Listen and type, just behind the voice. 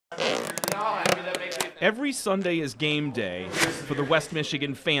Every Sunday is game day for the West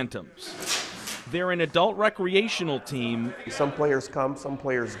Michigan Phantoms. They're an adult recreational team. Some players come, some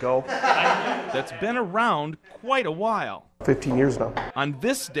players go. That's been around quite a while. 15 years now. On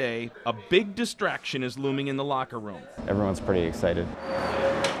this day, a big distraction is looming in the locker room. Everyone's pretty excited.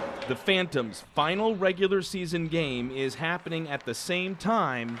 The Phantoms' final regular season game is happening at the same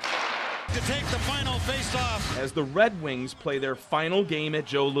time to take the final face-off as the Red Wings play their final game at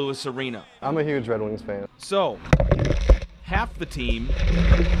Joe Louis Arena. I'm a huge Red Wings fan. So, half the team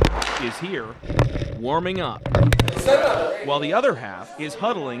is here warming up, while the other half is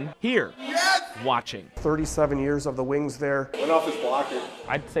huddling here, watching. 37 years of the Wings there. Went off his blocker.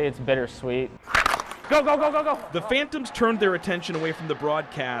 I'd say it's bittersweet. Go, go, go, go, go! The Phantoms turned their attention away from the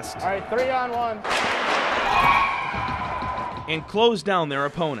broadcast. All right, 3-on-1. And closed down their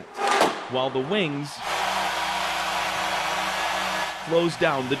opponent, while the Wings closed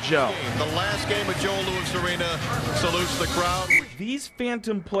down the Joe. The last game at Joe Louis Arena salutes the crowd. These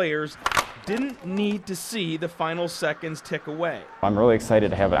Phantom players didn't need to see the final seconds tick away. I'm really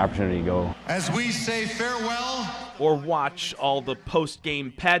excited to have an opportunity to go. As we say farewell. Or watch all the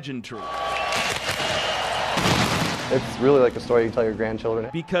post-game pageantry. It's really like a story you tell your grandchildren.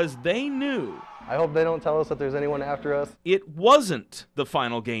 Because they knew. I hope they don't tell us that there's anyone after us. It wasn't the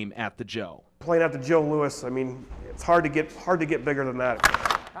final game at the Joe. Playing at the Joe Louis, I mean, it's hard to get bigger than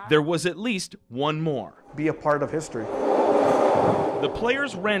that. There was at least one more. Be a part of history. The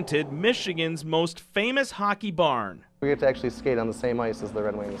players rented Michigan's most famous hockey barn. We get to actually skate on the same ice as the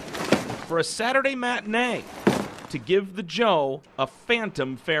Red Wings. For a Saturday matinee to give the Joe a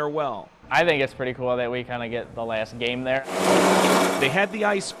Phantom farewell. I think it's pretty cool that we kind of get the last game there. They had the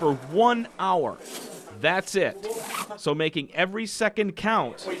ice for 1 hour. That's it. So making every second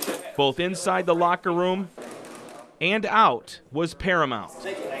count, both inside the locker room and out, was paramount.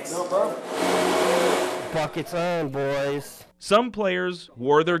 No problem. Buckets on, boys. Some players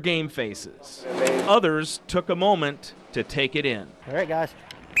wore their game faces. Others took a moment to take it in. All right, guys.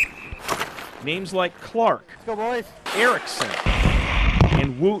 Names like Clark, Let's go, boys. Erickson,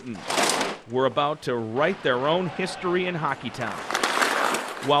 and Wooten were about to write their own history in Hockeytown,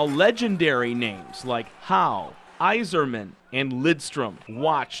 while legendary names like Howe, Iserman, and Lidstrom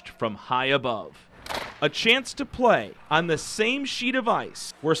watched from high above. A chance to play on the same sheet of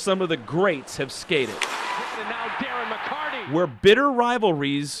ice where some of the greats have skated, And now Darren McCarty. where bitter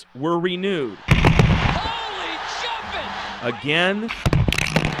rivalries were renewed. Holy jumping! Again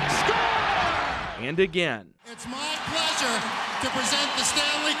and again. It's my pleasure to present the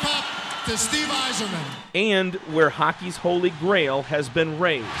Stanley Cup to Steve Yzerman. And where hockey's holy grail has been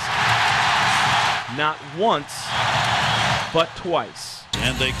raised. Not once, but twice.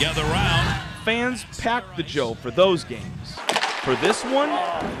 And they gather round. Fans packed the Joe for those games. For this one,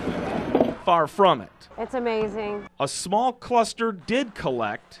 far from it. It's amazing. A small cluster did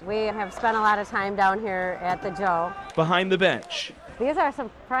collect We have spent a lot of time down here at the Joe. behind the bench. These are some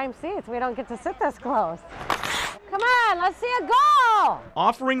prime seats. We don't get to sit this close. Come on, let's see a goal!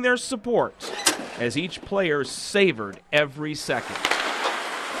 Offering their support as each player savored every second.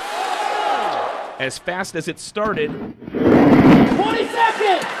 As fast as it started, 20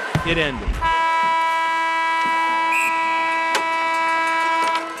 seconds! it ended.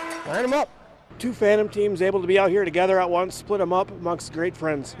 Line them up. Two Phantom teams able to be out here together at once, split them up amongst great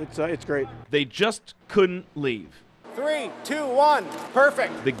friends. It's great. They just couldn't leave. 3, 2, 1.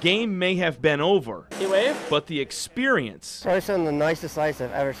 Perfect. The game may have been over, You wave? but the experience Probably some of the nicest ice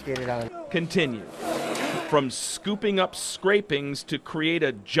I've ever skated on. continued. From scooping up scrapings to create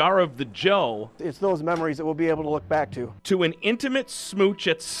a jar of the Joe, It's those memories that we'll be able to look back to. to an intimate smooch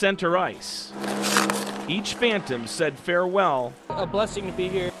at center ice. Each Phantom said farewell A blessing to be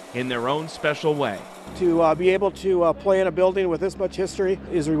here. in their own special way. To be able to play in a building with this much history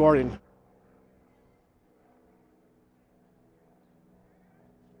is rewarding.